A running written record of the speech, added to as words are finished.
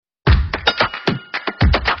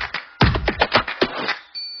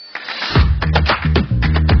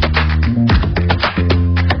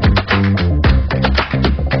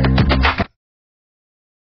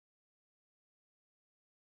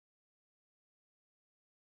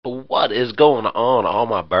What is going on, all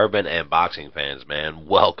my bourbon and boxing fans, man?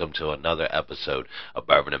 Welcome to another episode of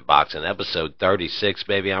Bourbon and Boxing, episode 36,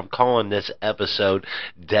 baby. I'm calling this episode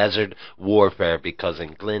Desert Warfare because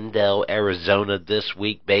in Glendale, Arizona this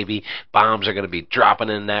week, baby, bombs are going to be dropping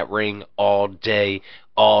in that ring all day,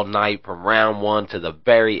 all night, from round one to the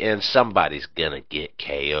very end. Somebody's going to get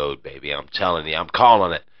KO'd, baby. I'm telling you, I'm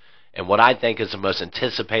calling it. And what I think is the most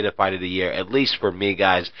anticipated fight of the year, at least for me,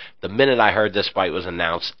 guys, the minute I heard this fight was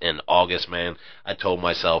announced in August, man, I told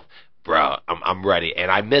myself, bro, I'm ready. And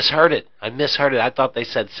I misheard it. I thought they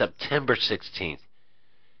said September 16th.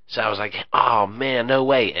 So I was like, oh, man, no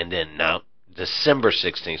way. And then, no, December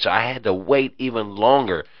 16th. So I had to wait even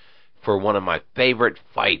longer for one of my favorite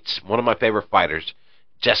fights, one of my favorite fighters,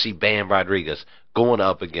 Jesse Bam Rodriguez, going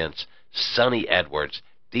up against Sonny Edwards.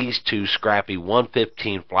 These two scrappy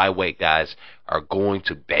 115 flyweight guys are going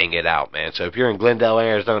to bang it out, man. So if you're in Glendale,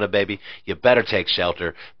 Arizona, baby, you better take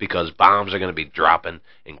shelter because bombs are going to be dropping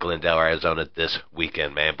in Glendale, Arizona this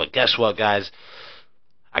weekend, man. But guess what, guys?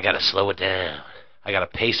 I got to slow it down. I got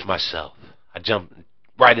to pace myself. I jumped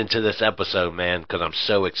right into this episode, man, because I'm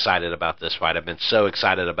so excited about this fight. I've been so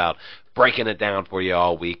excited about breaking it down for you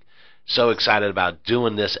all week. So excited about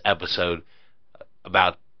doing this episode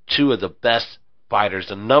about two of the best fighters,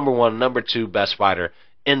 the number one, number two best fighter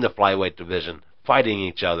in the flyweight division, fighting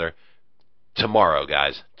each other tomorrow,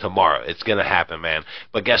 guys. Tomorrow. It's going to happen, man.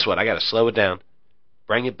 But guess what? I got to slow it down,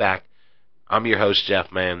 bring it back. I'm your host,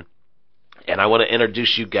 Jeff, man, and I want to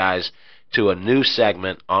introduce you guys to a new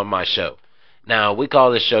segment on my show. Now, we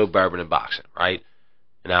call this show Bourbon and Boxing, right?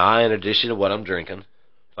 Now, I introduce you to what I'm drinking,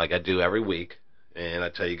 like I do every week. And I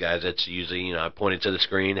tell you guys, it's usually, I pointed to the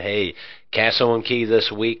screen, hey, Castle and Key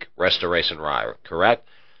this week, Restoration Rye, correct?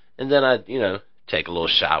 And then I, take a little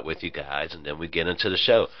shot with you guys, and then we get into the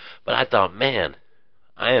show. But I thought, man,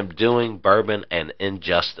 I am doing bourbon and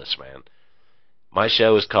injustice, man. My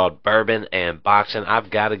show is called Bourbon and Boxing.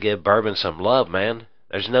 I've got to give bourbon some love, man.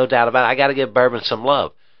 There's no doubt about it. I got to give bourbon some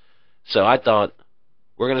love. So I thought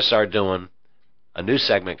we're going to start doing a new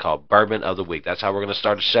segment called Bourbon of the Week. That's how we're going to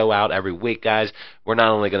start the show out every week, guys. We're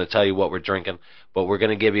not only going to tell you what we're drinking, but we're going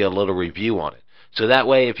to give you a little review on it. So that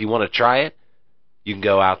way, if you want to try it, you can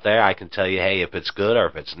go out there. I can tell you, hey, if it's good or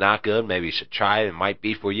if it's not good, maybe you should try it. It might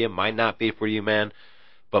be for you. It might not be for you, man.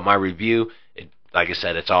 But my review, like I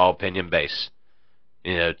said, it's all opinion-based.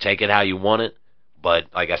 Take it how you want it. But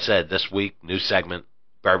like I said, this week, new segment,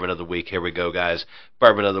 Bourbon of the Week. Here we go, guys.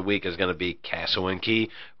 Bourbon of the Week is going to be Castle and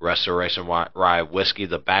Key Restoration Rye Whiskey.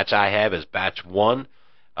 The batch I have is batch 1,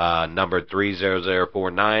 number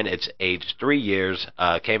 30049. It's aged 3 years.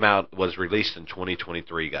 Was released in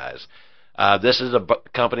 2023, guys. This is a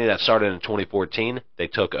company that started in 2014. They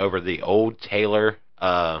took over the Old Taylor,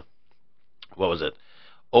 Old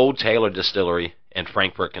Taylor Distillery in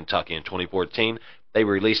Frankfort, Kentucky in 2014. They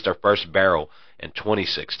released their first barrel in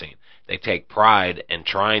 2016. They take pride in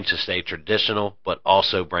trying to stay traditional, but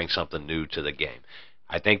also bring something new to the game.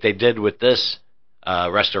 I think they did with this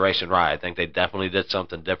Restoration Rye. I think they definitely did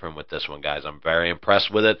something different with this one, guys. I'm very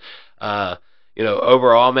impressed with it.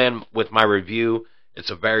 Overall, man, with my review, it's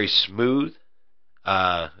a very smooth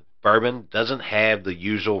bourbon. Doesn't have the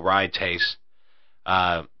usual rye taste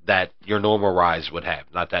that your normal ryes would have.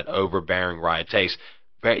 Not that overbearing rye taste.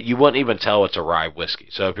 You wouldn't even tell it's a rye whiskey.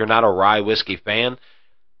 So if you're not a rye whiskey fan,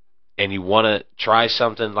 and you want to try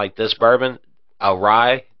something like this bourbon, a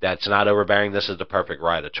rye that's not overbearing, this is the perfect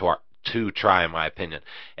rye to try, in my opinion.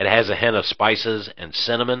 It has a hint of spices and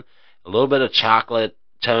cinnamon, a little bit of chocolate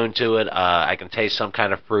tone to it. I can taste some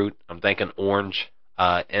kind of fruit. I'm thinking orange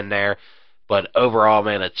in there. But overall,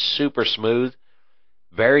 man, it's super smooth,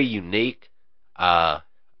 very unique. I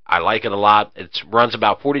like it a lot. It runs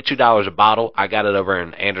about $42 a bottle. I got it over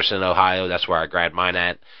in Anderson, Ohio. That's where I grabbed mine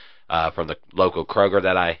at. From the local Kroger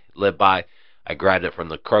that I live by. I grabbed it from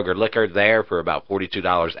the Kroger liquor there for about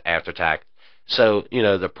 $42 after tax. So,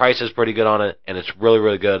 the price is pretty good on it, and it's really,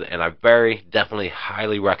 really good, and I very definitely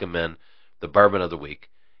highly recommend the Bourbon of the Week,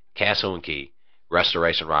 Castle and Key,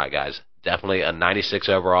 Restoration Rye, guys. Definitely a 96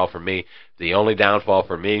 overall for me. The only downfall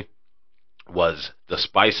for me was the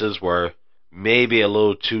spices were maybe a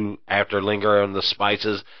little too after linger on the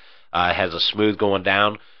spices. It has a smooth going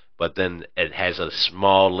down, but then it has a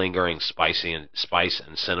small lingering spice and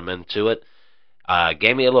cinnamon to it.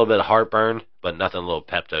 Gave me a little bit of heartburn, but nothing a little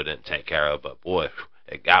Pepto didn't take care of. But boy,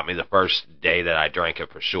 it got me the first day that I drank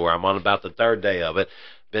it for sure. I'm on about the third day of it.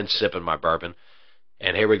 Been sipping my bourbon.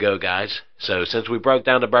 And here we go, guys. So since we broke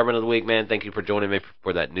down the Bourbon of the Week, man, thank you for joining me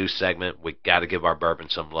for that new segment. We got to give our bourbon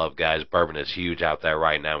some love, guys. Bourbon is huge out there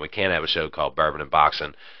right now. We can't have a show called Bourbon and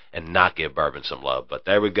Boxing and not give bourbon some love. But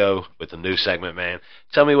there we go with the new segment, man.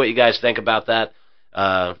 Tell me what you guys think about that.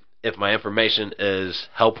 If my information is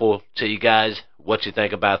helpful to you guys, what you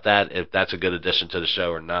think about that, if that's a good addition to the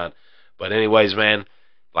show or not. But anyways, man,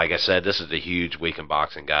 like I said, this is a huge week in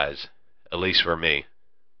boxing, guys, at least for me.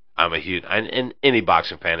 I'm a huge, and any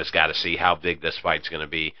boxing fan has got to see how big this fight's going to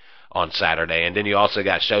be on Saturday. And then you also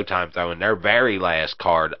got Showtime throwing their very last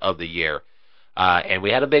card of the year. And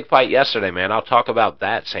we had a big fight yesterday, man. I'll talk about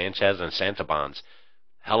that, Sanchez and Santabans.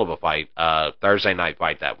 Hell of a fight, Thursday night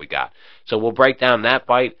fight that we got. So we'll break down that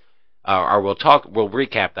fight, or we'll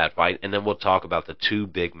recap that fight, and then we'll talk about the two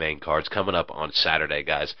big main cards coming up on Saturday,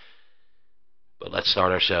 guys. But let's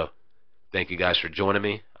start our show. Thank you guys for joining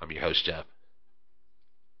me. I'm your host, Jeff.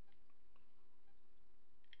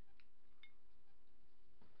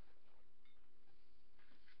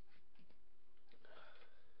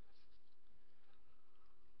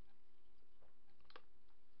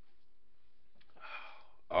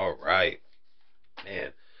 All right.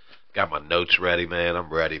 Man, got my notes ready, man.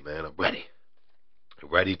 I'm ready, man. I'm ready.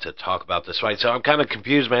 Ready to talk about this fight. So I'm kind of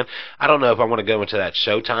confused, man. I don't know if I want to go into that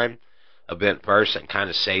Showtime event first and kind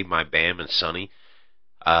of save my Bam and Sonny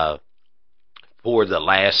for the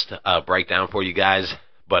last breakdown for you guys,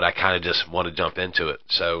 but I kind of just want to jump into it.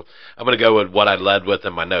 So I'm going to go with what I led with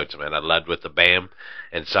in my notes, man. I led with the Bam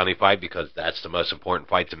and Sonny fight because that's the most important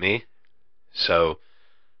fight to me. So,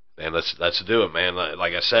 man, let's do it, man.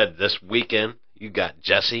 Like I said, this weekend you got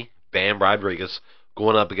Jesse Bam Rodriguez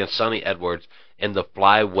going up against Sonny Edwards in the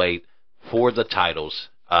flyweight for the titles.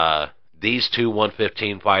 These two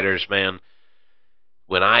 115 fighters, man,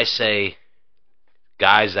 when I say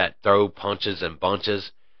guys that throw punches and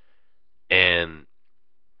bunches, and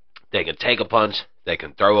they can take a punch, they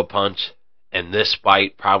can throw a punch, and this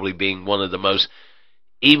fight probably being one of the most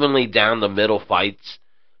evenly down the middle fights,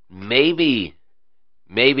 maybe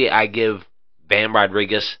I give Bam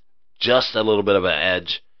Rodriguez just a little bit of an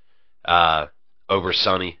edge over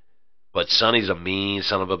Sonny. But Sonny's a mean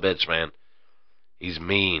son of a bitch, man. He's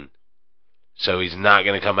mean. So he's not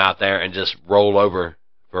going to come out there and just roll over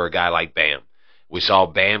for a guy like Bam. We saw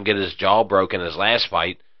Bam get his jaw broken in his last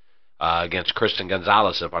fight against Christian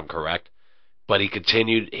Gonzalez, if I'm correct. But he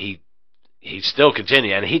continued. He still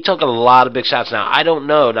continued. And he took a lot of big shots. Now, I don't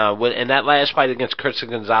know. Now, in that last fight against Christian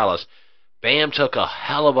Gonzalez, Bam took a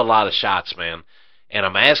hell of a lot of shots, man. And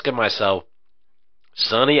I'm asking myself,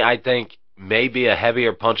 Sonny, I think, may be a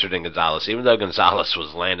heavier puncher than Gonzalez, even though Gonzalez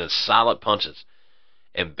was landing solid punches.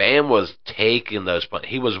 And Bam was taking those punches.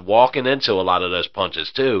 He was walking into a lot of those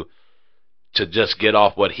punches, too, to just get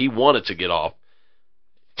off what he wanted to get off,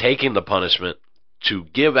 taking the punishment to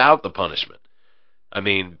give out the punishment. I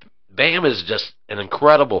mean, Bam is just an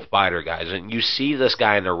incredible fighter, guys. And you see this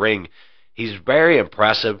guy in the ring. He's very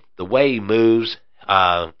impressive. The way he moves,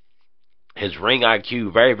 his ring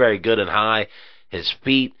IQ, very, very good and high. His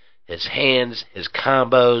feet, his hands, his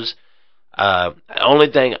combos. The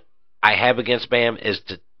only thing I have against Bam is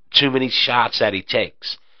too many shots that he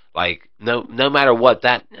takes. Like, no matter what,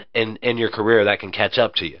 that in your career, that can catch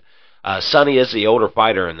up to you. Sonny is the older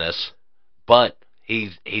fighter in this, but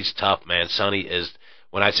he's tough, man. Sonny is,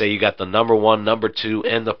 when I say you got the number one, number two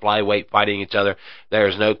in the flyweight fighting each other,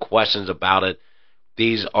 there's no questions about it.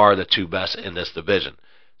 These are the two best in this division.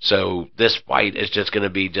 So this fight is just going to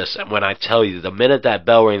be just, when I tell you, the minute that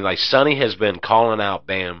bell rings, like Sonny has been calling out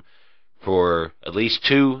Bam for at least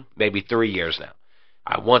 2, maybe 3 years now.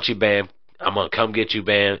 I want you, Bam. I'm going to come get you,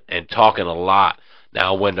 Bam, and talking a lot.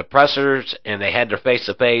 Now, when the pressers and they had their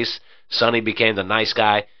face-to-face, Sonny became the nice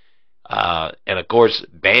guy. And, of course,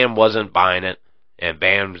 Bam wasn't buying it. And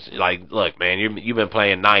Bam's like, look, man, you've been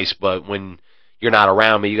playing nice, but when you're not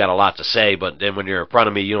around me, you got a lot to say. But then when you're in front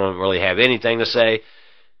of me, you don't really have anything to say.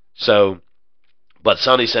 So, but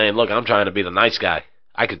Sonny's saying, look, I'm trying to be the nice guy.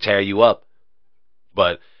 I could tear you up,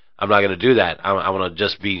 but I'm not going to do that. I want to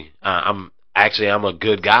just be, I'm a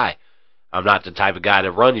good guy. I'm not the type of guy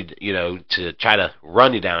to run you, to try to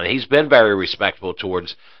run you down. He's been very respectful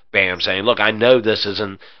towards Bam, saying, look, I know this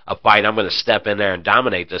isn't a fight. I'm going to step in there and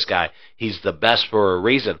dominate this guy. He's the best for a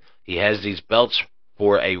reason. He has these belts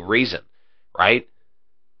for a reason, right?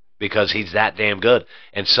 Because he's that damn good.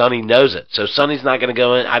 And Sonny knows it. So Sonny's not going to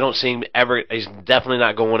go in. I don't see him ever. He's definitely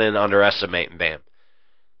not going in underestimating Bam.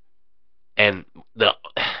 And,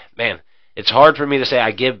 man, it's hard for me to say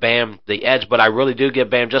I give Bam the edge, but I really do give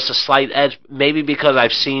Bam just a slight edge, maybe because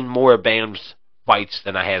I've seen more of Bam's fights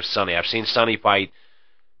than I have Sonny. I've seen Sonny fight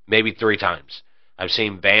maybe 3 times. I've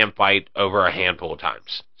seen Bam fight over a handful of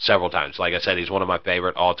times, several times. Like I said, he's one of my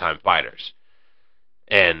favorite all-time fighters.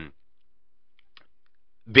 And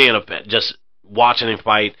just watching him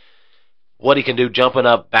fight, what he can do jumping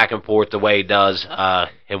up back and forth the way he does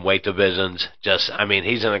in weight divisions.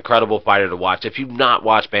 He's an incredible fighter to watch. If you've not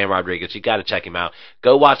watched Bam Rodriguez, you got to check him out.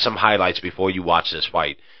 Go watch some highlights before you watch this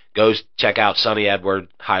fight. Go check out Sonny Edward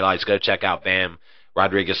highlights. Go check out Bam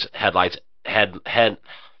Rodriguez highlights, and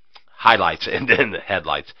then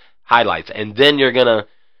highlights, and then you're gonna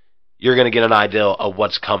get an idea of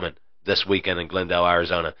what's coming this weekend in Glendale,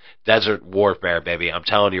 Arizona. Desert warfare, baby. I'm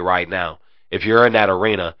telling you right now. If you're in that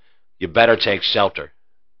arena, you better take shelter,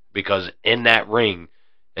 because in that ring,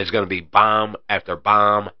 it's going to be bomb after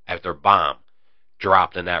bomb after bomb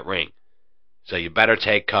dropped in that ring. So you better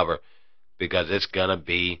take cover, because it's going to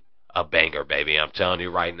be a banger, baby. I'm telling you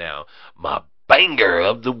right now. My banger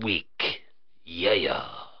of the week. Yeah.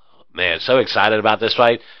 Man, so excited about this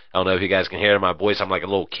fight. I don't know if you guys can hear it in my voice. I'm like a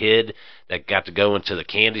little kid that got to go into the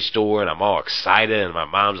candy store, and I'm all excited, and my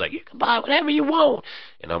mom's like, you can buy whatever you want.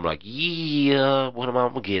 And I'm like, yeah, what am I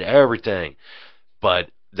going to get? Everything.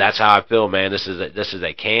 But that's how I feel, man. This is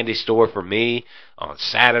a candy store for me on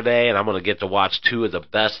Saturday, and I'm going to get to watch two of the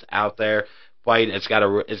best out there fight.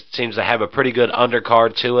 It seems to have a pretty good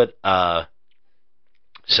undercard to it.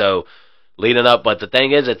 So leading up, but the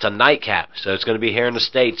thing is, it's a nightcap, so it's going to be here in the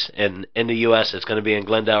States, and in the U.S., it's going to be in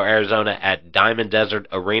Glendale, Arizona at Diamond Desert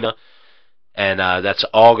Arena, and that's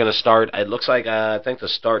all going to start. It looks like, I think the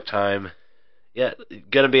start time, going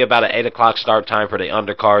to be about an 8 o'clock start time for the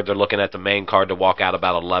undercard. They're looking at the main card to walk out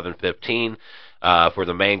about 11:15 for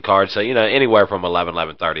the main card, so, anywhere from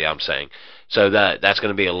 11:30, I'm saying. So that's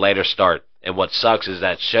going to be a later start, and what sucks is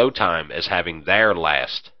that Showtime is having their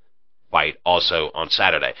last fight also on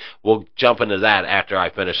Saturday. We'll jump into that after I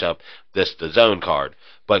finish up the zone card.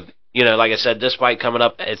 But, like I said, this fight coming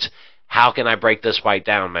up, it's how can I break this fight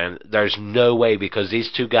down, man? There's no way, because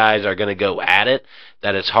these two guys are going to go at it,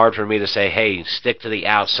 that it's hard for me to say, hey, stick to the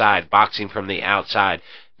outside, boxing from the outside,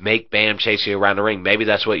 make Bam chase you around the ring. Maybe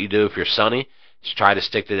that's what you do if you're Sonny. Just try to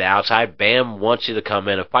stick to the outside. Bam wants you to come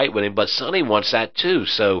in and fight with him, but Sonny wants that too.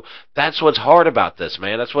 So that's what's hard about this,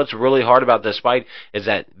 man. That's what's really hard about this fight, is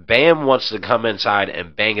that Bam wants to come inside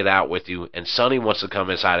and bang it out with you, and Sonny wants to come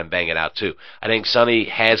inside and bang it out too. I think Sonny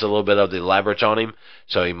has a little bit of the leverage on him,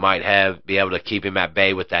 so he might be able to keep him at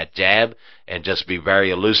bay with that jab and just be very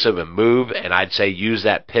elusive and move, and I'd say use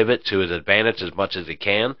that pivot to his advantage as much as he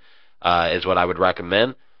can, is what I would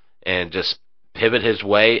recommend, and just pivot his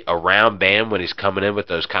way around Bam when he's coming in with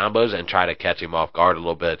those combos and try to catch him off guard a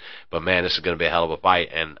little bit. But, man, this is going to be a hell of a fight,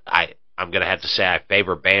 and I'm going to have to say I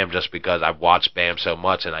favor Bam just because I've watched Bam so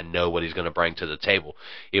much and I know what he's going to bring to the table.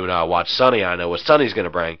 Even though I watched Sonny, I know what Sonny's going to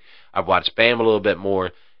bring. I've watched Bam a little bit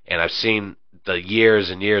more, and I've seen the years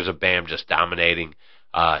and years of Bam just dominating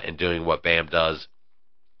and doing what Bam does.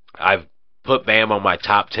 I've put Bam on my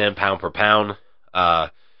top 10 pound for pound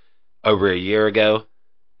over a year ago.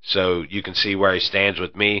 So you can see where he stands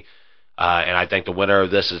with me, and I think the winner of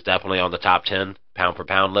this is definitely on the top 10 pound for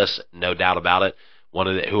pound list, no doubt about it.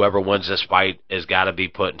 Whoever wins this fight has got to be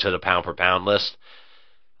put into the pound for pound list.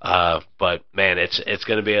 But man, it's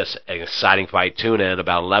going to be an exciting fight. Tune in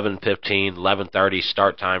about 11:15, 11:30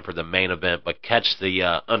 start time for the main event. But catch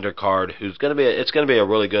the undercard. It's going to be a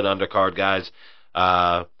really good undercard, guys.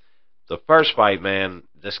 The first fight, man,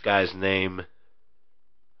 this guy's name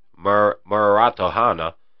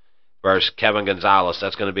Muratohana versus Kevin Gonzalez.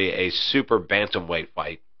 That's going to be a super bantamweight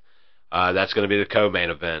fight. That's going to be the co-main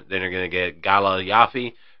event. Then you're going to get Gala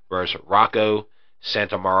Yaffe versus Rocco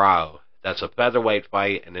Santamario. That's a featherweight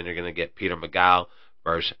fight. And then you're going to get Peter McGill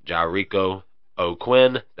versus Jericho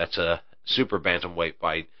O'Quinn. That's a super bantamweight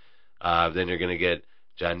fight. Then you're going to get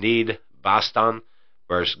Janid Bastan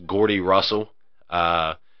versus Gordy Russell.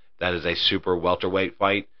 That is a super welterweight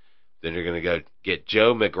fight. Then you're going to get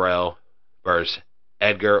Joe McGrail versus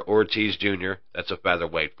Edgar Ortiz Jr. That's a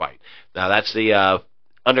featherweight fight. Now, that's the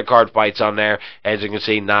undercard fights on there. As you can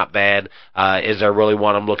see, not bad. Is there really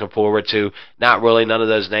one I'm looking forward to? Not really. None of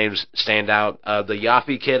those names stand out. The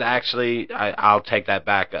Yaffe kid, actually, I'll take that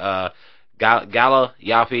back. Gala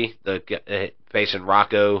Yaffe, facing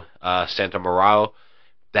Rocco Santamario.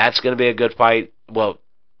 That's going to be a good fight. Well,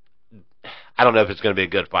 I don't know if it's going to be a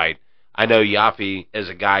good fight. I know Yaffe is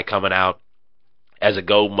a guy coming out as a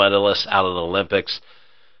gold medalist out of the Olympics.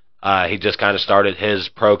 He just kind of started his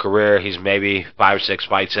pro career. He's maybe 5 or 6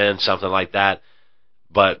 fights in, something like that.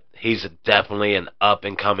 But he's definitely an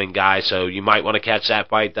up-and-coming guy, so you might want to catch that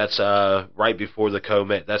fight. That's right before the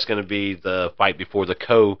co-main. That's going to be the fight before the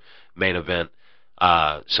co-main event.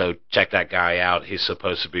 So check that guy out. He's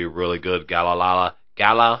supposed to be really good. Gala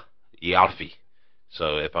Yaffe.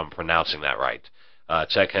 So if I'm pronouncing that right.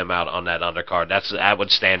 Check him out on that undercard. That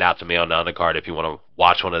would stand out to me on the undercard if you want to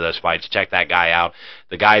watch one of those fights. Check that guy out.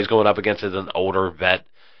 The guy he's going up against is an older vet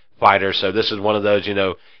fighter, so this is one of those,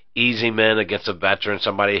 easy men against a veteran,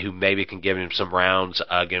 somebody who maybe can give him some rounds,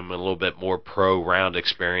 give him a little bit more pro round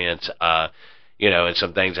experience, and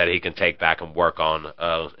some things that he can take back and work on,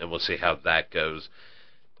 and we'll see how that goes.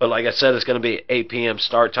 But like I said, it's going to be 8 p.m.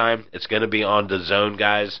 start time. It's going to be on DAZN,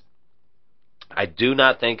 guys. I do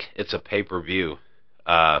not think it's a pay-per-view.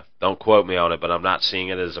 Don't quote me on it, but I'm not seeing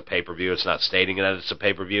it as a pay-per-view. It's not stating that it's a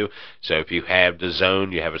pay-per-view. So if you have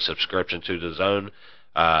DAZN, you have a subscription to DAZN,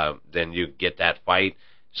 then you get that fight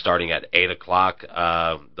starting at 8 o'clock.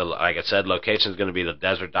 Like I said, location is going to be the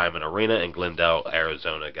Desert Diamond Arena in Glendale,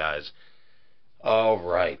 Arizona, guys. All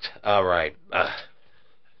right.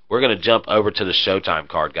 We're going to jump over to the Showtime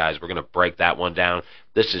card, guys. We're going to break that one down.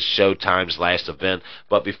 This is Showtime's last event.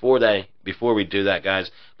 But before we do that,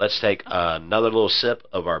 guys, let's take another little sip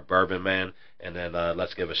of our bourbon, man, and then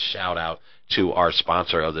let's give a shout-out to our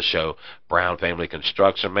sponsor of the show, Brown Family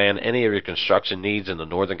Construction, man. Any of your construction needs in the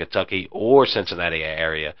Northern Kentucky or Cincinnati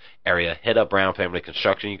area, hit up Brown Family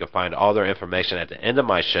Construction. You can find all their information at the end of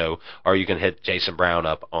my show, or you can hit Jason Brown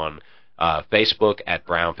up on Facebook at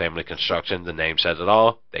Brown Family Construction. The name says it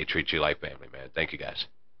all. They treat you like family, man. Thank you, guys.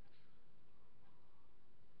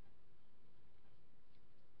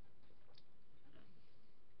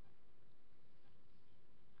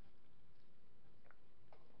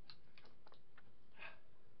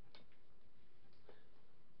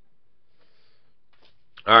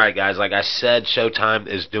 Alright, guys, like I said, Showtime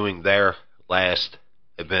is doing their last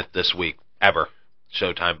event this week, ever.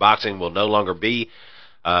 Showtime Boxing will no longer be.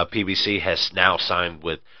 PBC has now signed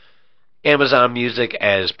with Amazon Music,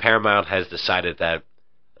 as Paramount has decided that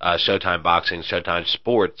Showtime Boxing, Showtime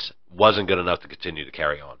Sports wasn't good enough to continue to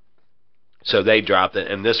carry on. So they dropped it,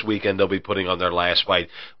 and this weekend they'll be putting on their last fight,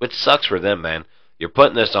 which sucks for them, man. You're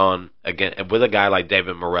putting this on, again, with a guy like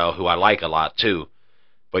David Morrell, who I like a lot, too,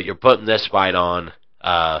 but you're putting this fight on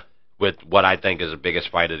with what I think is the biggest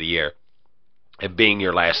fight of the year, and being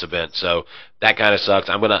your last event. So that kind of sucks.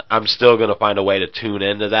 I'm still gonna find a way to tune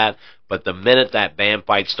into that. But the minute that BAM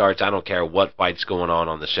fight starts, I don't care what fight's going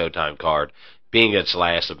on the Showtime card, being its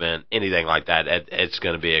last event, anything like that, it's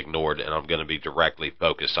gonna be ignored, and I'm gonna be directly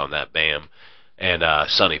focused on that BAM and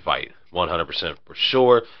Sonny fight, 100% for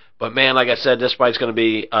sure. But man, like I said, this fight's gonna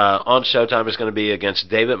be on Showtime. It's gonna be against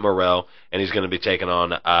David Morrell, and he's gonna be taking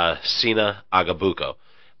on Sina Agabuko.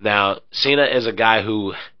 Now, Sina is a guy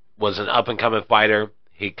who was an up-and-coming fighter.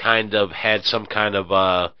 He kind of had some kind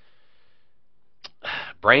of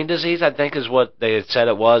brain disease, I think is what they had said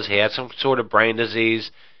it was. He had some sort of brain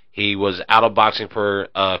disease. He was out of boxing for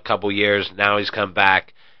a couple years. Now he's come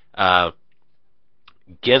back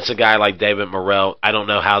against a guy like David Morrell. I don't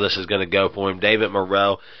know how this is going to go for him. David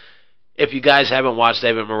Morrell, if you guys haven't watched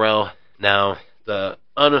David Morrell, now the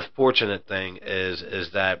unfortunate thing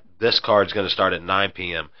is that this card's going to start at 9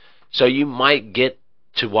 p.m. So you might get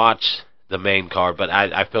to watch the main card, but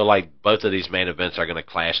I feel like both of these main events are going to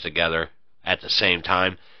clash together at the same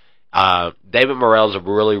time. David Morrell's a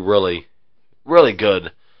really, really, really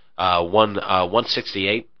good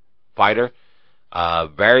 168 fighter.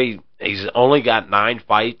 He's only got 9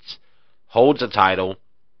 fights, holds a title,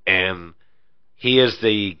 and he is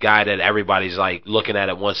the guy that everybody's like looking at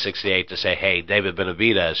 168 to say, hey, David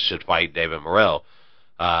Benavidez should fight David Morrell.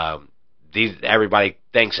 Everybody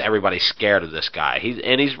thinks everybody's scared of this guy.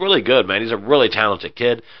 He's really good, man. He's a really talented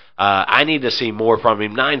kid. I need to see more from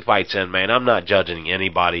him. 9 fights in, man. I'm not judging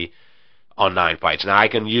anybody on 9 fights. Now, I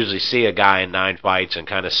can usually see a guy in 9 fights and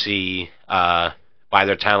kind of see by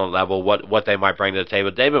their talent level what they might bring to the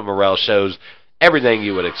table. David Morrell shows everything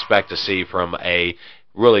you would expect to see from a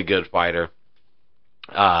really good fighter,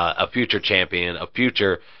 a future champion, a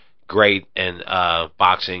future great in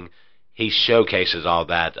boxing. He showcases all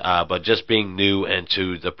that, but just being new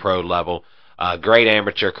into the pro level, great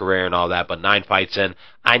amateur career and all that, but 9 fights in,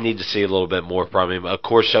 I need to see a little bit more from him. Of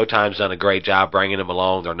course, Showtime's done a great job bringing him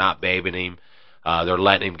along. They're not babying him. They're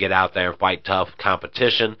letting him get out there and fight tough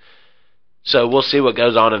competition. So we'll see what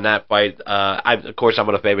goes on in that fight. Of course, I'm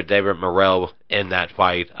going to favor David Morrell in that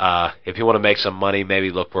fight. If you want to make some money,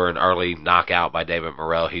 maybe look for an early knockout by David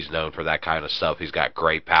Morrell. He's known for that kind of stuff. He's got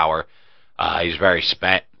great power. He's very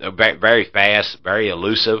fast, very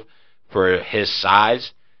elusive for his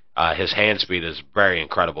size. His hand speed is very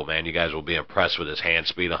incredible, man. You guys will be impressed with his hand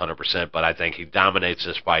speed 100%, but I think he dominates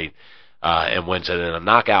this fight and wins it in a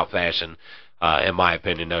knockout fashion, in my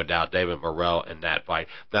opinion, no doubt. David Morrell in that fight.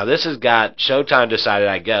 Now, this has got Showtime decided,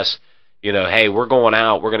 I guess, hey, we're going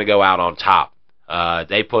to go out on top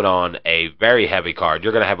They put on a very heavy card.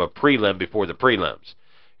 You're going to have a prelim before the prelims.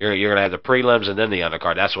 You're going to have the prelims and then the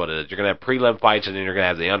undercard. That's what it is. You're going to have prelim fights and then you're going to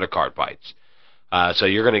have the undercard fights. So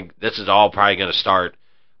this is all probably going to start,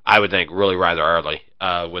 I would think, really rather early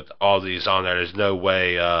with all these on there. There's no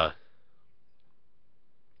way,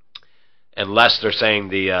 unless they're saying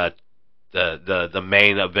the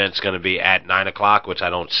main event's going to be at 9 o'clock, which I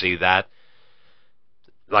don't see that.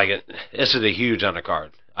 This is a huge undercard.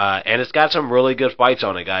 And it's got some really good fights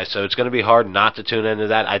on it, guys, so it's going to be hard not to tune into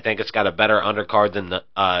that. I think it's got a better undercard than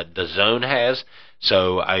the Zone has.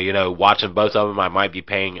 So, watching both of them, I might be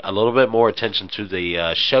paying a little bit more attention to the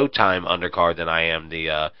Showtime undercard than I am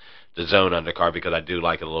the Zone undercard, because I do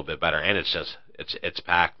like it a little bit better. And it's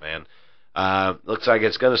packed, man. Looks like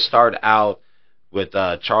it's going to start out with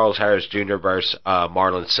Charles Harris Jr. versus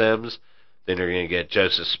Marlon Sims. Then you're going to get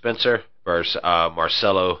Joseph Spencer versus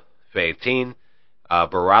Marcelo Fayettine.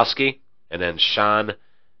 Borowski, and then Sean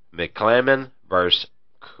McClammon versus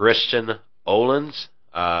Christian Olins.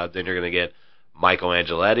 Then you're going to get Michael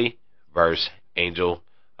Angeletti versus Angel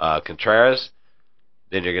Contreras.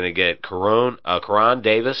 Then you're going to get Karan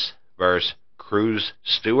Davis versus Cruz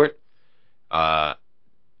Stewart. Then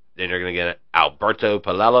you're going to get Alberto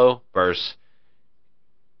Palello versus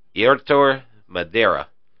Yertor Madeira.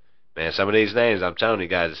 Man, some of these names, I'm telling you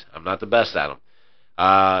guys, I'm not the best at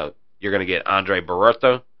them. You're going to get Andre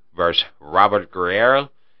Barreto versus Robert Guerrero.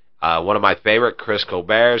 One of my favorite, Chris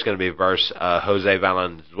Colbert, is going to be versus Jose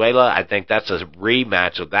Valenzuela. I think that's a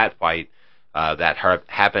rematch of that fight that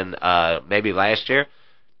happened maybe last year.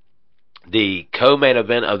 The co-main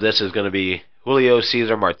event of this is going to be Julio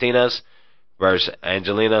Cesar Martinez versus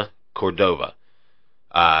Angelina Cordova.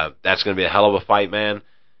 That's going to be a hell of a fight, man.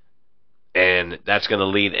 And that's going to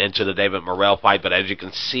lead into the David Morrell fight. But as you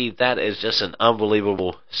can see, that is just an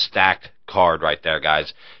unbelievable stacked card right there,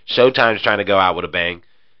 guys. Showtime's trying to go out with a bang.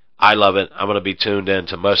 I love it. I'm going to be tuned in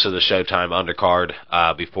to most of the Showtime undercard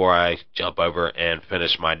before I jump over and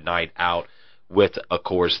finish my night out with, of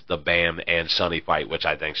course, the Bam and Sonny fight, which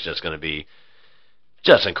I think is just going to be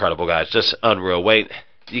just incredible, guys. Just unreal. Wait,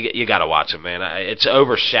 you got to watch it, man. It's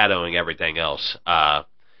overshadowing everything else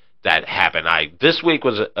that happened. This week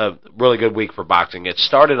was a really good week for boxing. It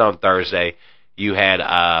started on Thursday. You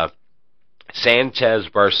had Sanchez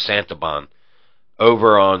versus Santabon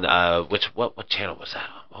over on what channel was that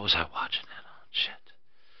on? What was I watching that on? Shit.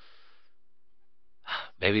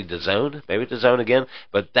 Maybe the Zone? Maybe the Zone again?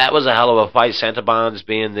 But that was a hell of a fight. Santabon's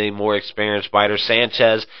being the more experienced fighter.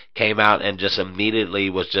 Sanchez came out and just immediately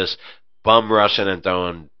was just bum rushing and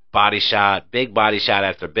throwing body shot, big body shot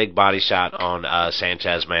after big body shot on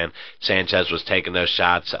Sanchez, man. Sanchez was taking those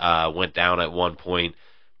shots, went down at one point.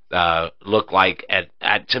 Looked like,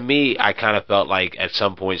 to me, I kind of felt like at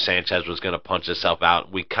some point Sanchez was going to punch himself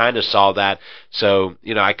out. We kind of saw that. So,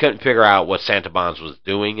 I couldn't figure out what Santabons was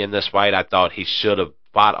doing in this fight. I thought he should have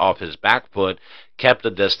fought off his back foot, kept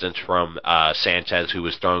the distance from Sanchez, who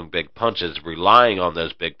was throwing big punches, relying on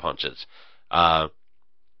those big punches.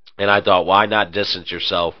 And I thought, why not distance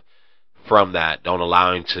yourself from that? Don't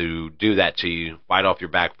allow him to do that to you. Fight off your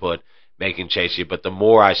back foot, make him chase you. But the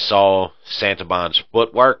more I saw Santabon's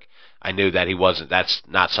footwork, I knew that that's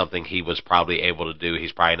not something he was probably able to do.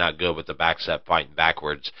 He's probably not good with the back step fighting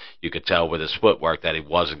backwards. You could tell with his footwork that he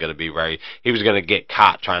wasn't going to be he was going to get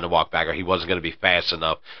caught trying to walk back, or he wasn't going to be fast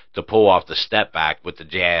enough to pull off the step back with the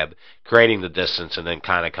jab, creating the distance, and then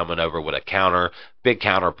kind of coming over with a big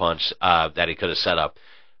counter punch that he could have set up.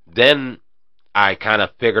 Then I kind of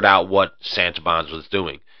figured out what Santabons was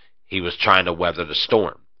doing. He was trying to weather the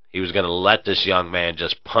storm. He was going to let this young man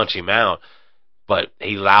just punch him out, but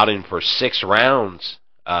he allowed him for 6 rounds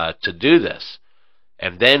to do this.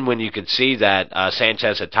 And then when you could see that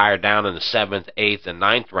Sanchez had tired down in the 7th, 8th, and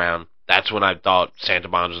 9th round, that's when I thought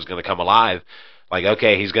Santabons was going to come alive. Like,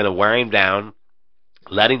 okay, he's going to wear him down,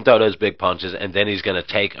 let him throw those big punches, and then he's going to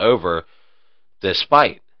take over this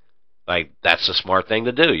fight. Like, that's the smart thing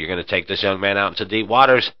to do. You're going to take this young man out into deep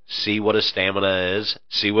waters, see what his stamina is,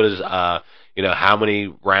 see what his, how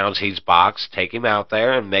many rounds he's boxed, take him out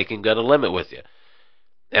there and make him go to limit with you.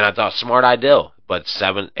 And I thought, smart idea. But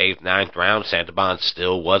 7th, 8th, 9th round, Santabon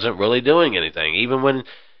still wasn't really doing anything. Even when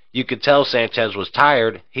you could tell Sanchez was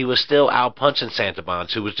tired, he was still out punching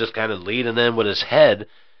Santabon, who was just kind of leading in with his head,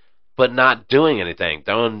 but not doing anything.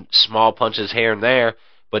 Throwing small punches here and there,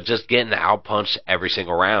 but just getting out punched every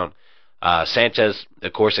single round. Sanchez,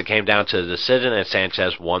 of course, it came down to the decision, and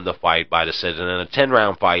Sanchez won the fight by decision. In a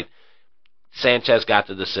 10-round fight, Sanchez got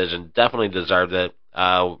the decision, definitely deserved it.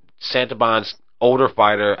 Santabon's older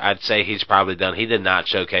fighter, I'd say he's probably done. He did not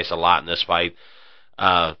showcase a lot in this fight.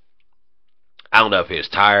 I don't know if he was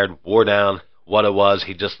tired, wore down, what it was.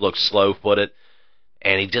 He just looked slow-footed,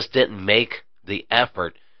 and he just didn't make the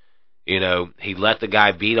effort. You know, he let the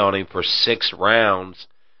guy beat on him for 6 rounds,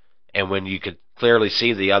 and when you could clearly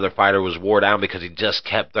see the other fighter was wore down because he just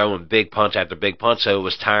kept throwing big punch after big punch, so it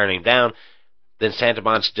was tiring him down, then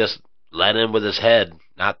Santamontes just let him with his head,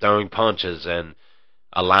 not throwing punches and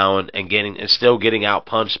allowing and still getting out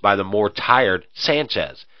punched by the more tired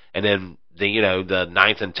Sanchez. And then the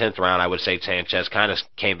 9th and 10th round, I would say Sanchez kind of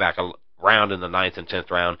came back around in the 9th and 10th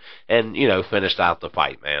round and finished out the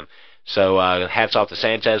fight, man. So hats off to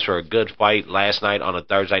Sanchez for a good fight last night on a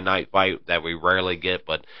Thursday night fight that we rarely get,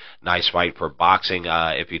 but nice fight for boxing.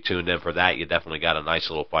 If you tuned in for that, you definitely got a nice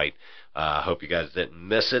little fight. Hope you guys didn't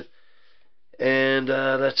miss it. And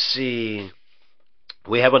let's see.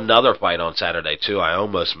 We have another fight on Saturday, too. I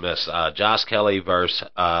almost missed. Josh Kelly versus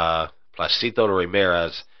Placito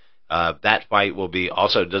Ramirez. That fight will be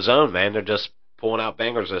also DAZN, man. They're just pulling out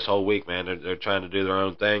bangers this whole week, man. They're trying to do their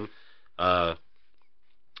own thing.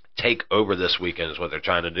 Take over this weekend is what they're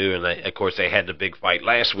trying to do. And, of course, they had the big fight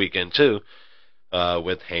last weekend, too,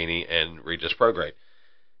 with Haney and Regis Prograis.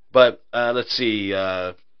 But let's see.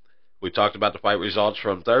 We talked about the fight results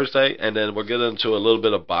from Thursday, and then we'll get into a little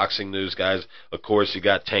bit of boxing news, guys. Of course, you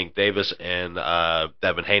got Tank Davis and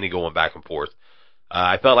Devin Haney going back and forth.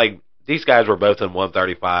 I felt like these guys were both in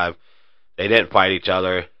 135. They didn't fight each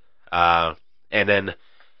other. And then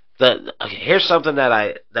here's something that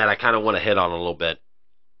I kind of want to hit on a little bit.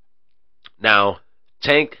 Now,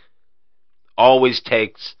 Tank always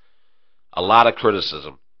takes a lot of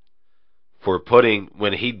criticism for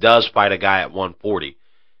when he does fight a guy at 140,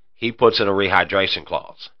 he puts in a rehydration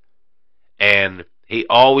clause. And he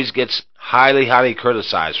always gets highly, highly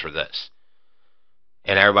criticized for this.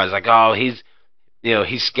 And everybody's like, oh, he's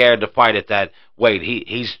scared to fight at that weight.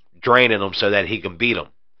 He's draining him so that he can beat him.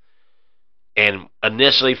 And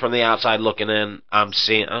initially, from the outside looking in, I'm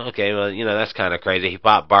seeing, okay, well, that's kind of crazy. He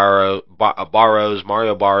fought Mario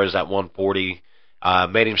Barros at 140,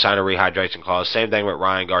 made him sign a rehydration clause. Same thing with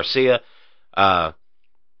Ryan Garcia.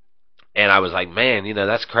 And I was like, man,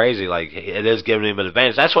 that's crazy. Like, it is giving him an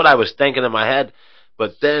advantage. That's what I was thinking in my head.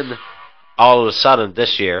 But then, all of a sudden,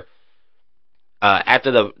 this year,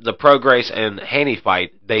 after the Prograis and Haney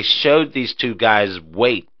fight, they showed these two guys'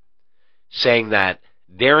 weight, saying that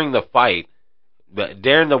during the fight,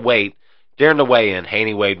 during the weigh-in,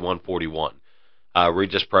 Haney weighed 141.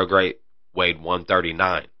 Regis Prograis weighed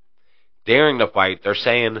 139. During the fight, they're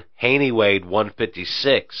saying Haney weighed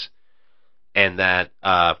 156, and that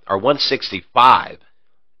or 165,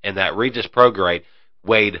 and that Regis Prograis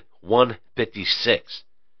weighed 156.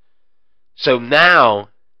 So now,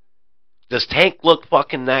 does Tank look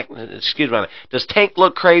does Tank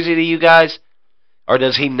look crazy to you guys? Or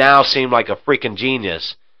does he now seem like a freaking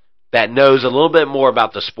genius that knows a little bit more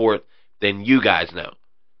about the sport than you guys know?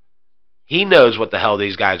 He knows what the hell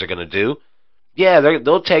these guys are going to do. Yeah,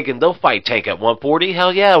 they'll fight Tank at 140.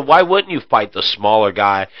 Hell yeah, why wouldn't you fight the smaller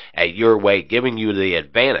guy at your weight, giving you the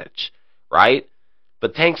advantage, right?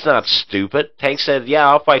 But Tank's not stupid. Tank said, yeah,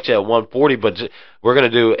 I'll fight you at 140, but we're going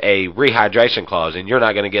to do a rehydration clause, and you're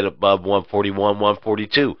not going to get above 141,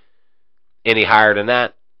 142. Any higher than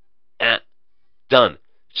that, done.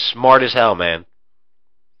 Smart as hell, man.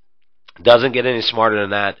 Doesn't get any smarter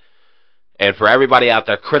than that. And for everybody out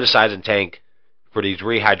there criticizing Tank for these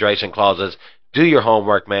rehydration clauses, do your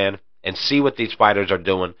homework, man, and see what these fighters are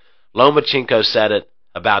doing. Lomachenko said it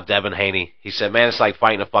about Devin Haney. He said, man, it's like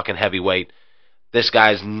fighting a fucking heavyweight. This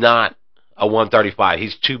guy's not a 135.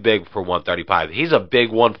 He's too big for 135. He's a big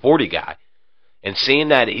 140 guy. And seeing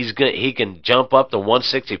that he can jump up to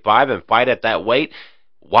 165 and fight at that weight,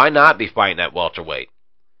 why not be fighting at welterweight?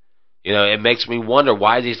 It makes me wonder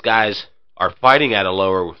why these guys are fighting at a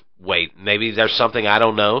lower weight. Maybe there's something I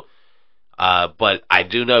don't know. But I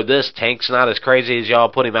do know this. Tank's not as crazy as y'all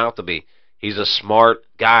put him out to be. He's a smart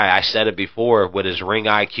guy. I said it before with his ring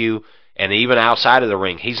IQ. And even outside of the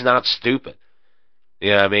ring, he's not stupid. You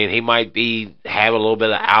know what I mean? He might have a little bit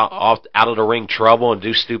of out of the ring trouble and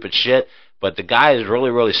do stupid shit. But the guy is really,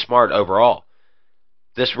 really smart overall.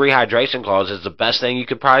 This rehydration clause is the best thing you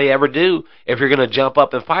could probably ever do if you're going to jump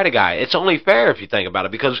up and fight a guy. It's only fair if you think about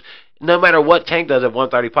it, because no matter what Tank does at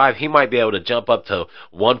 135, he might be able to jump up to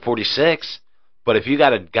 146. But if you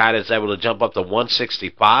got a guy that's able to jump up to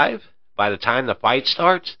 165 by the time the fight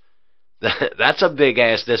starts, that's a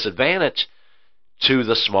big-ass disadvantage to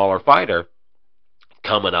the smaller fighter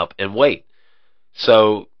coming up in weight.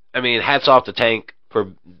 So, I mean, hats off to Tank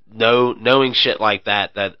for knowing shit like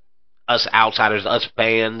that us outsiders, us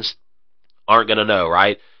fans, aren't going to know,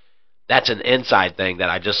 right? That's an inside thing that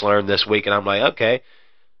I just learned this week, and I'm like, okay,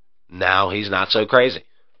 now he's not so crazy.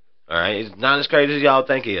 All right, he's not as crazy as y'all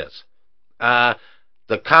think he is. The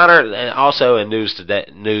Conor, and also in news today,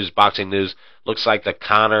 boxing news, looks like the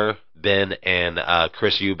Conor, Ben, and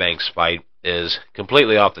Chris Eubanks fight is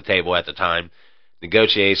completely off the table at the time.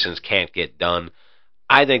 Negotiations can't get done.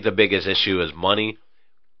 I think the biggest issue is money.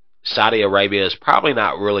 Saudi Arabia is probably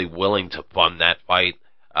not really willing to fund that fight,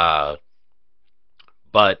 and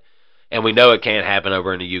we know it can't happen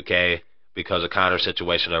over in the UK because of Conor's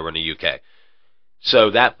situation over in the UK.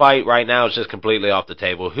 So that fight right now is just completely off the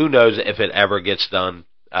table. Who knows if it ever gets done?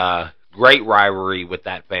 Great rivalry with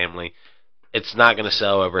that family. It's not going to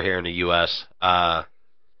sell over here in the U.S.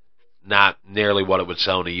 Not nearly what it would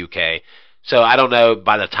sell in the UK. So I don't know,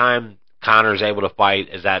 by the time Conor's able to fight,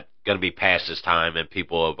 is that going to be past his time and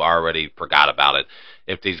people have already forgot about it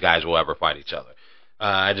if these guys will ever fight each other.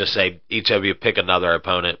 I just say each of you pick another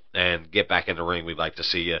opponent and get back in the ring. We'd like to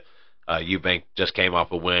see you. Eubank just came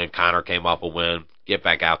off a win. Conor came off a win. Get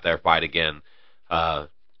back out there, fight again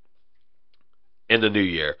in the new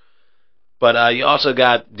year. But you also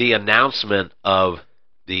got the announcement of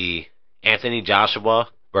the Anthony Joshua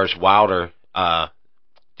versus Wilder,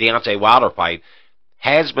 Deontay Wilder fight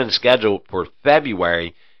has been scheduled for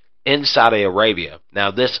February in Saudi Arabia.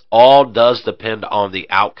 Now, this all does depend on the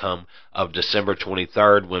outcome of December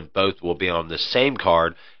 23rd when both will be on the same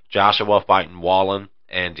card. Joshua fighting Wallen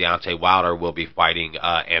and Deontay Wilder will be fighting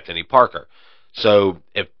Anthony Parker. So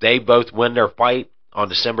if they both win their fight on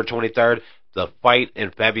December 23rd, the fight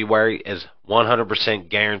in February is 100%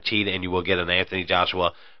 guaranteed, and you will get an Anthony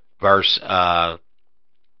Joshua versus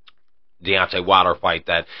Deontay Wilder fight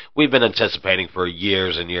that we've been anticipating for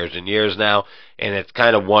years and years and years now, and it's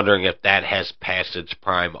kind of wondering if that has passed its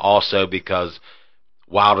prime also because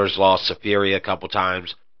Wilder's lost to Fury a couple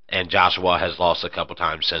times, and Joshua has lost a couple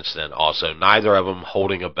times since then also. Neither of them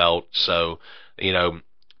holding a belt, so,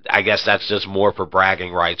 I guess that's just more for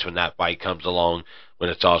bragging rights when that fight comes along, when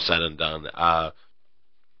it's all said and done.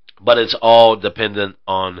 But it's all dependent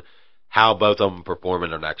on how both of them perform in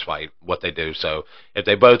their next fight, what they do. So if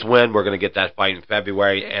they both win, we're going to get that fight in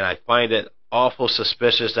February, and I find it awful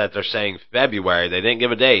suspicious that they're saying February. They didn't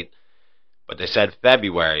give a date, but they said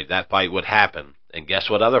February that fight would happen. And guess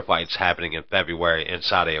what other fight's happening in February in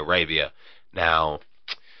Saudi Arabia? Now,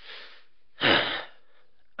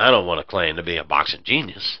 I don't want to claim to be a boxing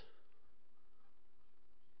genius.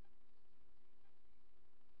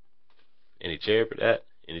 Any cheer for that?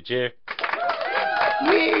 Any cheer?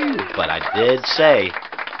 Woo! But I did say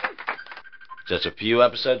just a few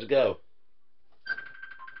episodes ago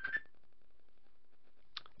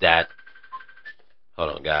that,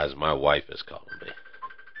 hold on guys, my wife is calling me.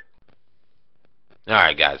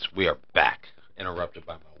 Alright guys, we are back. Interrupted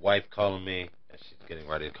by my wife calling me as she's getting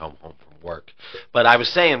ready to come home from work. But I was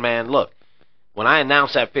saying, man, look, when I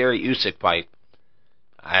announced that Fury Usyk fight,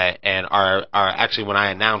 when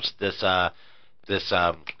I announced this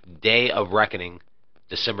Day of Reckoning,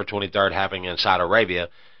 December 23rd, happening in Saudi Arabia,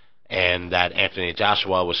 and that Anthony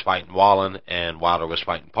Joshua was fighting Wallen and Wilder was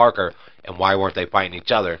fighting Parker, and why weren't they fighting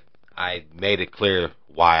each other? I made it clear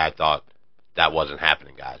why I thought that wasn't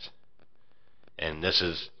happening, guys. And this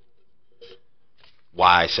is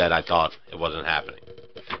why I said I thought it wasn't happening.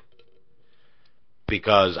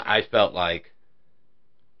 Because I felt like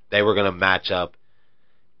they were going to match up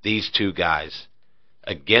these two guys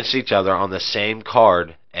against each other on the same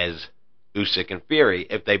card as Usyk and Fury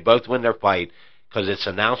if they both win their fight, because it's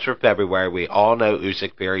announced for February. We all know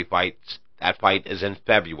Usyk-Fury fights. That fight is in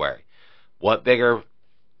February. What bigger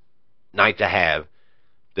night to have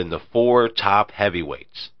than the 4 top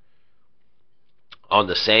heavyweights on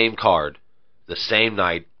the same card, the same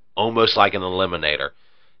night, almost like an eliminator,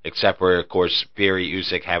 except for, of course,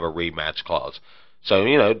 Fury-Usyk have a rematch clause. So,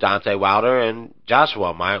 Deontay Wilder and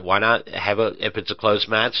Joshua, why not have if it's a close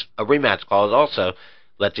match, a rematch clause also.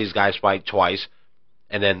 Let these guys fight twice,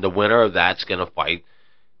 and then the winner of that's going to fight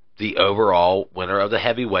the overall winner of the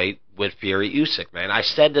heavyweight with Fury-Usyk, man. I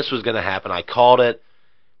said this was going to happen. I called it.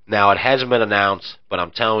 Now, it hasn't been announced, but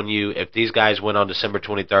I'm telling you, if these guys win on December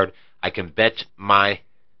 23rd, I can bet my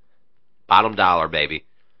bottom dollar, baby,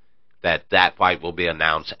 that fight will be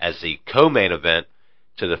announced as the co-main event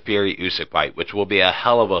to the Fury-Usyk fight, which will be a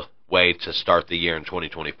hell of a way to start the year in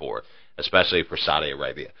 2024, especially for Saudi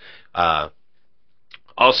Arabia.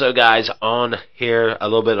 Also, guys, on here, a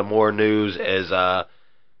little bit of more news is,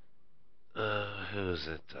 who is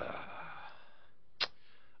it?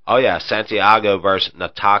 Santiago versus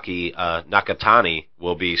Nakatani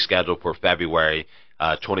will be scheduled for February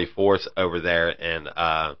 24th over there in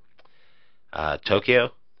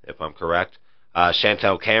Tokyo, if I'm correct.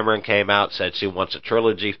 Chantel Cameron came out, said she wants a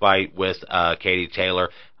trilogy fight with Katie Taylor.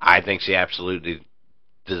 I think she absolutely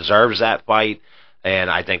deserves that fight, and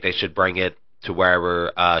I think they should bring it to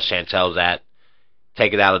wherever Chantel's at,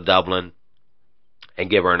 take it out of Dublin, and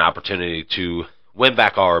give her an opportunity to win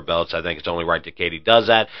back all her belts. I think it's only right that Katie does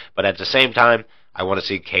that, but at the same time, I want to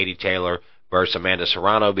see Katie Taylor versus Amanda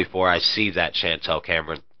Serrano before I see that Chantel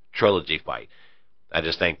Cameron trilogy fight. I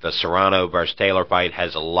just think the Serrano versus Taylor fight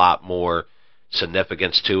has a lot more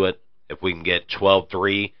significance to it. If we can get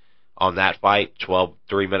 12-3 on that fight, 12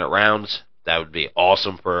 3-minute rounds, that would be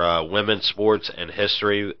awesome for women's sports and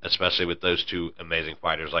history, especially with those two amazing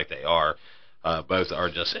fighters like they are. Both are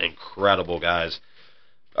just incredible guys.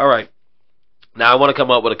 All right. Now I want to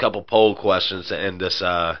come up with a couple poll questions to end this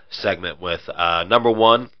segment with. Number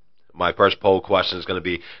one, my first poll question is going to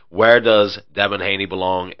be, where does Devin Haney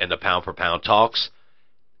belong in the pound-for-pound talks?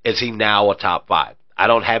 Is he now a top 5? I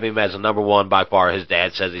don't have him as a number 1 by far. His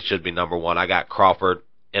dad says he should be number 1. I got Crawford,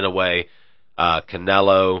 Inoue,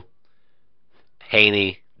 Canelo,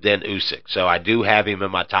 Haney, then Usyk. So I do have him in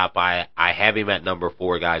my top 5. I have him at number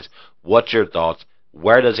 4, guys. What's your thoughts?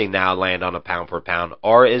 Where does he now land on a pound-for-pound?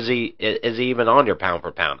 Or is he even on your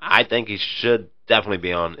pound-for-pound? I think he should definitely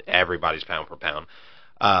be on everybody's pound-for-pound.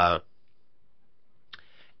 And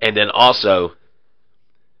then also,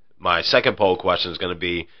 my second poll question is going to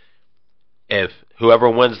be, if whoever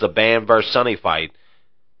wins the Bam versus Sonny fight,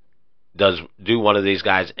 do one of these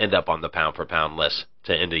guys end up on the pound-for-pound list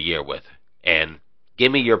to end the year with? And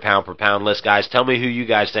give me your pound-for-pound list, guys. Tell me who you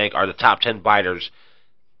guys think are the top 10 fighters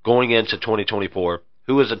going into 2024.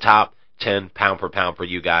 Who is the top 10 pound-for-pound for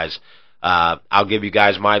you guys? I'll give you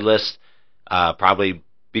guys my list probably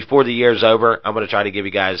before the year's over. I'm going to try to give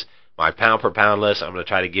you guys my pound-for-pound list. I'm going to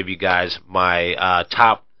try to give you guys my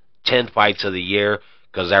top 10 fights of the year,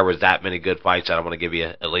 because there was that many good fights that I'm going to give you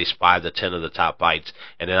at least 5 to 10 of the top fights,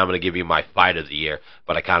 and then I'm going to give you my fight of the year.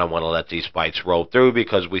 But I kind of want to let these fights roll through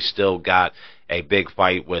because we still got a big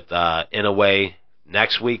fight with Inoue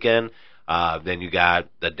next weekend. Then you got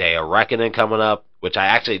the Day of Reckoning coming up, which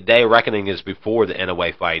Day of Reckoning is before the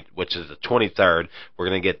Inoue fight, which is the 23rd. We're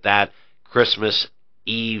going to get that Christmas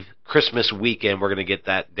weekend. We're going to get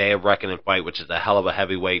that Day of Reckoning fight, which is a hell of a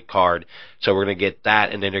heavyweight card. So we're going to get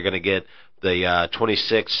that, and then you're going to get the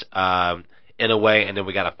 26th Inoue, and then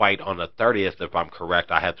we got a fight on the 30th, if I'm correct.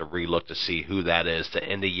 I have to relook to see who that is to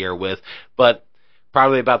end the year with. But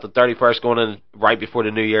probably about the 31st, going in right before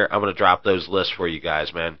the new year, I'm going to drop those lists for you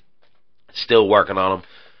guys, man. Still working on them.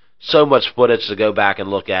 So much footage to go back and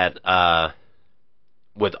look at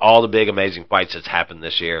with all the big, amazing fights that's happened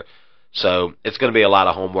this year. So it's going to be a lot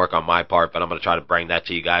of homework on my part, but I'm going to try to bring that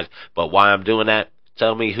to you guys. But while I'm doing that,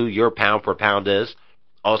 tell me who your pound-for-pound is.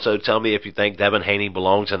 Also, tell me if you think Devin Haney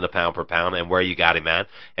belongs in the pound-for-pound and where you got him at.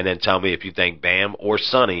 And then tell me if you think Bam or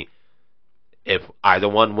Sonny, if either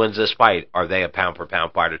one wins this fight, are they a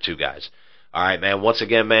pound-for-pound fighter too, guys? All right, man. Once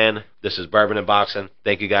again, man, this is Bourbon and Boxing.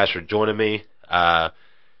 Thank you guys for joining me.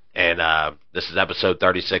 This is episode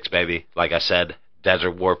 36, baby. Like I said,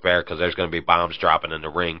 Desert Warfare, because there's going to be bombs dropping in the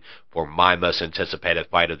ring for my most anticipated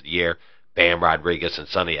fight of the year, Bam Rodriguez and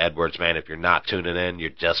Sonny Edwards. Man, if you're not tuning in,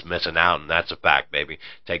 you're just missing out, and that's a fact, baby.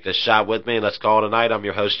 Take this shot with me, and let's call it a night. I'm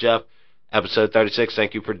your host, Jeff. Episode 36.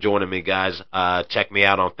 Thank you for joining me, guys. Check me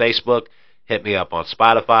out on Facebook. Hit me up on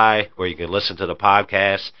Spotify, where you can listen to the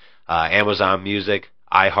podcast, Amazon Music,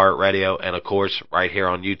 iHeartRadio, and, of course, right here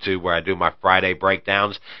on YouTube, where I do my Friday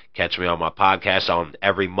breakdowns. Catch me on my podcast on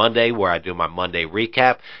every Monday, where I do my Monday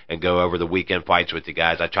recap and go over the weekend fights with you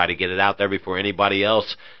guys. I try to get it out there before anybody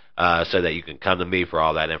else, so that you can come to me for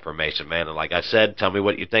all that information, man. And like I said, tell me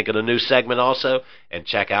what you think of the new segment also, and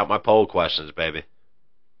check out my poll questions, baby.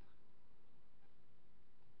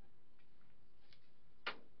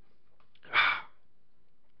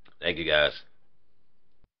 Thank you, guys.